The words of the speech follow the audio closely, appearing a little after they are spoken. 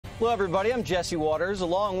Hello, everybody. I'm Jesse Waters,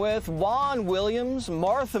 along with Juan Williams,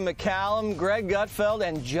 Martha McCallum, Greg Gutfeld,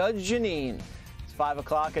 and Judge Janine. It's 5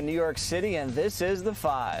 o'clock in New York City, and this is The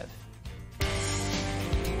Five.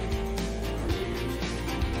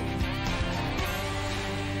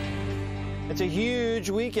 It's a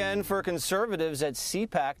huge weekend for conservatives at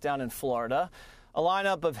CPAC down in Florida. A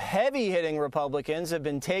lineup of heavy-hitting Republicans have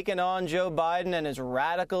been taking on Joe Biden and his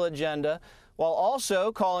radical agenda, while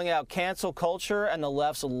also calling out cancel culture and the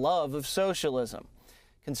left's love of socialism.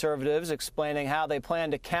 Conservatives explaining how they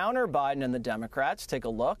plan to counter Biden and the Democrats. Take a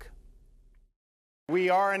look.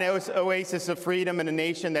 We are an oasis of freedom in a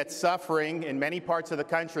nation that's suffering in many parts of the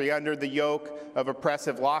country under the yoke of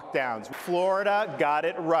oppressive lockdowns. Florida got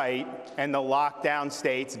it right, and the lockdown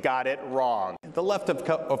states got it wrong. The left,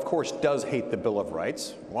 of course, does hate the Bill of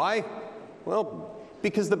Rights. Why? Well,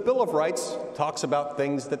 because the Bill of Rights talks about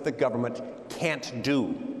things that the government can't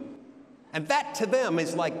do. And that, to them,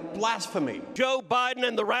 is like blasphemy. Joe Biden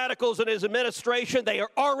and the radicals in his administration, they are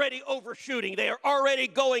already overshooting. They are already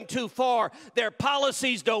going too far. Their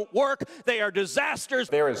policies don't work. They are disasters.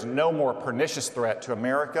 There is no more pernicious threat to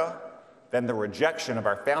America than the rejection of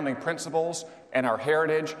our founding principles and our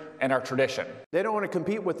heritage and our tradition. They don't want to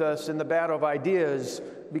compete with us in the battle of ideas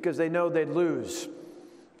because they know they'd lose.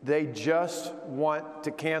 They just want to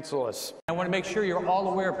cancel us. I want to make sure you're all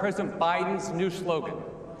aware of President Biden's new slogan: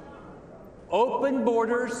 open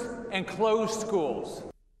borders and closed schools.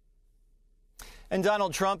 And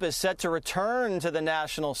Donald Trump is set to return to the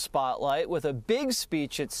national spotlight with a big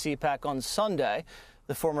speech at CPAC on Sunday.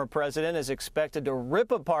 The former president is expected to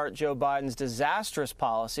rip apart Joe Biden's disastrous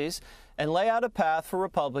policies and lay out a path for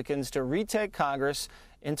Republicans to retake Congress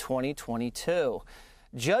in 2022.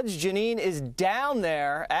 Judge Janine is down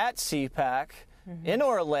there at CPAC in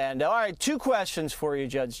Orlando. All right, two questions for you,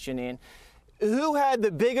 Judge Janine. Who had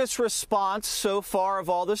the biggest response so far of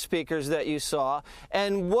all the speakers that you saw?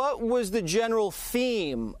 And what was the general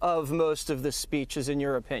theme of most of the speeches, in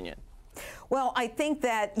your opinion? Well, I think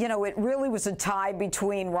that, it really was a tie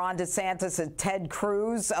between Ron DeSantis and Ted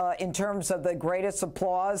Cruz in terms of the greatest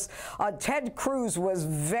applause. Ted Cruz was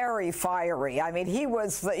very fiery. I mean, he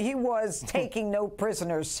was taking no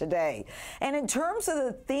prisoners today. And in terms of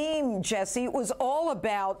the theme, Jesse, it was all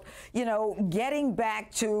about, getting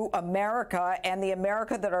back to America and the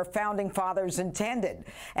America that our founding fathers intended.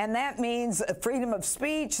 And that means freedom of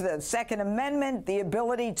speech, the Second Amendment, the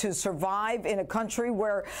ability to survive in a country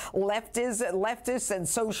where leftists and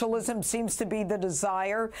socialism seems to be the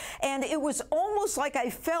desire. And it was almost like I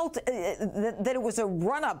felt that it was a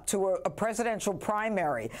run-up to a presidential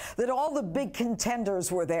primary, that all the big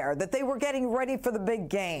contenders were there, that they were getting ready for the big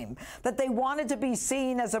game, that they wanted to be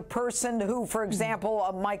seen as a person who, for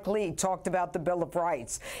example, Mike Lee talked about the Bill of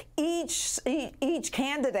Rights. Each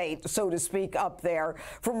candidate, so to speak, up there,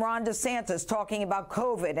 from Ron DeSantis talking about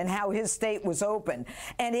COVID and how his state was open.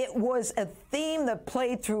 And it was a theme that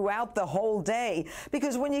played throughout the whole day,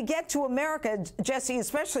 because when you get to America, Jesse,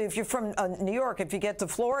 especially if you're from New York, if you get to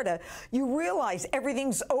Florida, you realize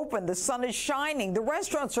everything's open, the sun is shining, the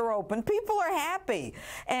restaurants are open, people are happy.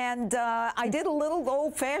 And I did a little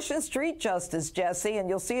old-fashioned street justice, Jesse, and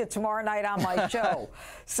you'll see it tomorrow night on my show.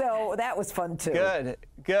 So that was fun too.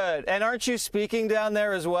 Good. And aren't you speaking down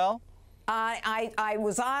there as well? I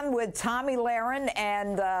was on with Tommy Lahren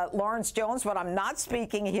and Lawrence Jones, but I'm not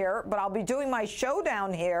speaking here. But I'll be doing my show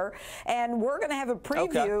down here, and we're going to have a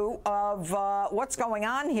preview of what's going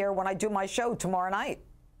on here when I do my show tomorrow night.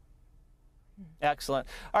 Excellent.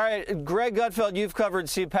 All right, Greg Gutfeld, you've covered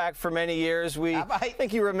CPAC for many years. I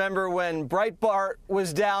think you remember when Breitbart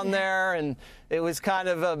was down there, and it was kind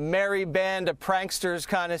of a merry band of pranksters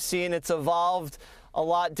kind of scene. It's evolved a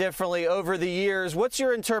lot differently over the years. What's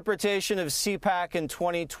your interpretation of CPAC in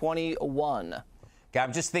 2021?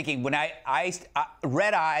 I'm just thinking, when I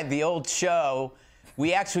Red Eye, the old show,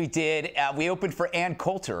 we actually did, we opened for Ann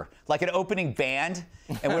Coulter, like an opening band,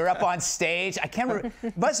 and we were up on stage. I can't remember,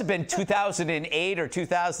 it must have been 2008 or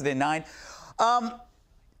 2009.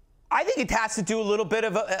 I think it has to do a little bit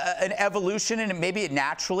of an evolution, and maybe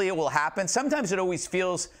naturally it will happen. Sometimes it always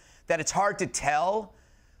feels that it's hard to tell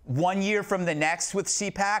one year from the next with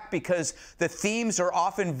CPAC because the themes are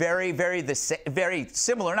often very, very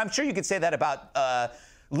similar. And I'm sure you could say that about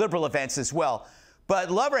liberal events as well. But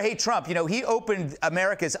love or hate Trump, he opened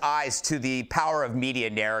America's eyes to the power of media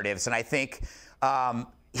narratives. And I think the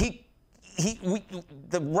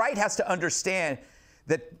right has to understand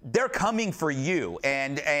that they're coming for you.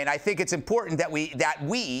 And I think it's important that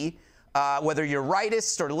we whether you're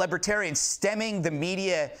rightist or libertarian, stemming the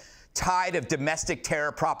media tide of domestic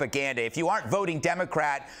terror propaganda. If you aren't voting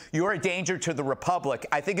Democrat, you're a danger to the Republic.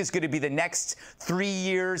 I think is going to be the next 3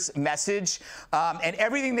 years message. And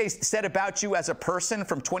everything they said about you as a person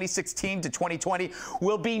from 2016 to 2020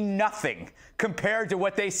 will be nothing compared to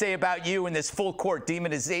what they say about you in this full court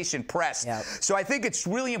demonization press. Yep. So I think it's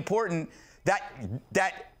really important that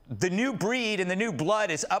the new breed and the new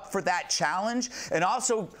blood is up for that challenge, and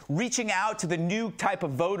also reaching out to the new type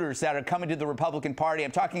of voters that are coming to the Republican Party.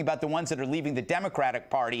 I'm talking about the ones that are leaving the Democratic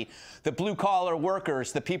Party, the blue-collar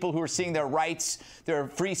workers, the people who are seeing their rights, their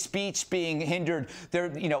free speech being hindered.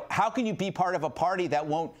 How can you be part of a party that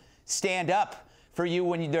won't stand up for you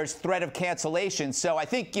when there's threat of cancellation? So I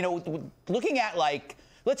think, looking at,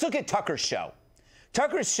 let's look at Tucker's show.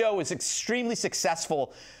 Tucker's show is extremely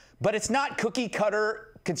successful, but it's not cookie-cutter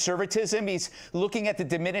conservatism. He's looking at the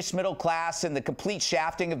diminished middle class and the complete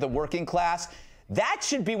shafting of the working class. That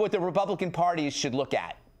should be what the Republican Party should look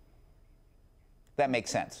at. That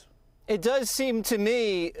makes sense. It does seem to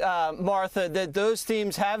me, Martha, that those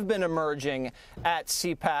themes have been emerging at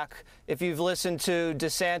CPAC. If you've listened to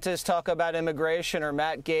DeSantis talk about immigration or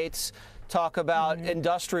Matt Gaetz talk about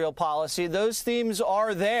industrial policy, those themes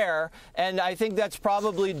are there, and I think that's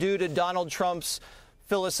probably due to Donald Trump's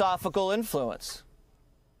philosophical influence.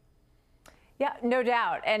 Yeah, no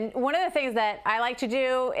doubt. And one of the things that I like to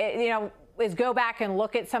do, is go back and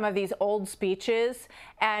look at some of these old speeches.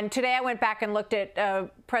 And today I went back and looked at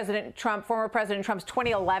former President Trump's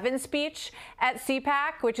 2011 speech at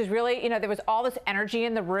CPAC, which is really, there was all this energy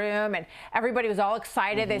in the room and everybody was all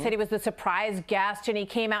excited. They said he was the surprise guest, and he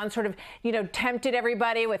came out and sort of, tempted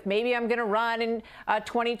everybody with maybe I'm going to run in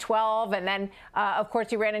 2012. And then, of course,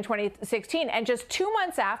 he ran in 2016. And just 2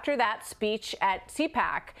 months after that speech at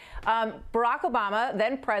CPAC, Barack Obama,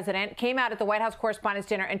 then president, came out at the White House Correspondents'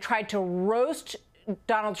 Dinner and tried to roast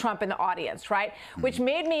Donald Trump in the audience, right? Which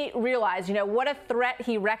made me realize, what a threat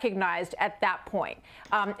he recognized at that point.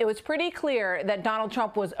 It was pretty clear that Donald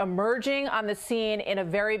Trump was emerging on the scene in a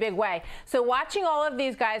very big way. So watching all of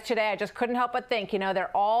these guys today, I just couldn't help but think,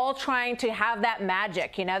 they're all trying to have that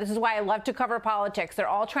magic. This is why I love to cover politics. They're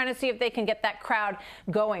all trying to see if they can get that crowd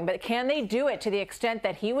going. But can they do it to the extent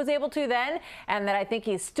that he was able to then, and that I think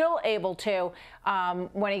he's still able to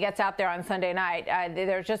when he gets out there on Sunday night?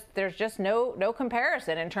 There's just no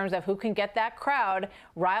comparison in terms of who can get that crowd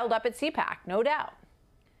riled up at CPAC, no doubt.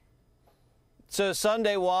 So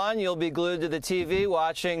Sunday, Juan, you'll be glued to the TV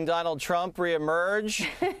watching Donald Trump reemerge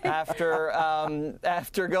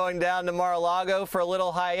after going down to Mar-a-Lago for a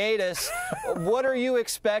little hiatus. What are you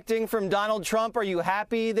expecting from Donald Trump? Are you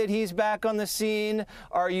happy that he's back on the scene?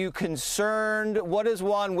 Are you concerned? What does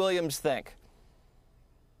Juan Williams think?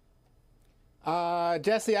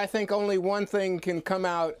 Jesse, I think only one thing can come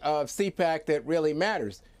out of CPAC that really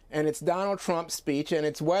matters, and it's Donald Trump's speech, and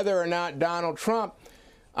it's whether or not Donald Trump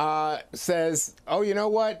says, oh, you know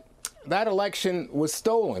what, that election was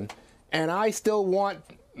stolen, and I still want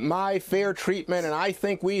my fair treatment, and I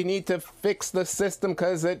think we need to fix the system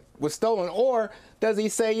because it was stolen. Or does he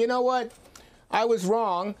say, you know what, I was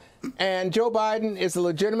wrong, and Joe Biden is a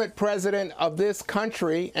legitimate president of this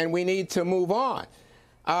country, and we need to move on?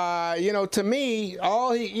 To me,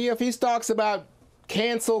 if he talks about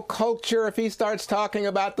cancel culture, if he starts talking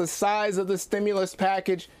about the size of the stimulus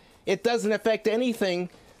package, it doesn't affect anything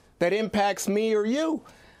that impacts me or you.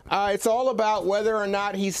 It's all about whether or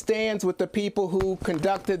not he stands with the people who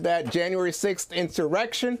conducted that January 6th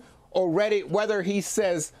insurrection, or whether he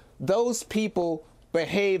says those people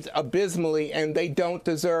behaved abysmally and they don't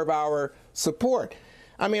deserve our support.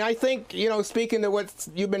 I mean, I think, speaking to what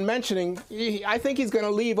you've been mentioning, I think he's going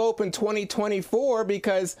to leave open 2024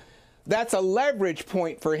 because that's a leverage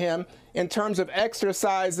point for him in terms of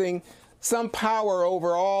exercising some power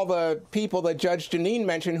over all the people that Judge Jeanine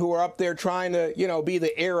mentioned who are up there trying to, be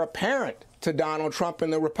the heir apparent to Donald Trump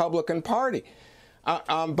and the Republican Party.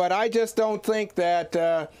 But I just don't think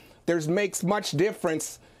that makes much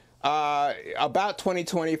difference about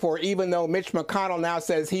 2024, even though Mitch McConnell now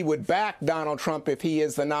says he would back Donald Trump if he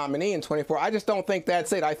is the nominee in 2024. I just don't think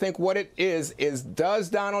that's it. I think what it is does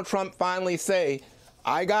Donald Trump finally say,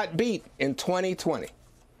 I got beat in 2020?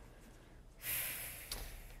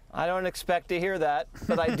 I don't expect to hear that,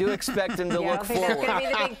 but I do expect him to look forward. That's going to be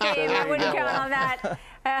the big game. I wouldn't count on that.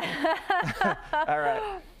 All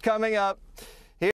right. Coming up,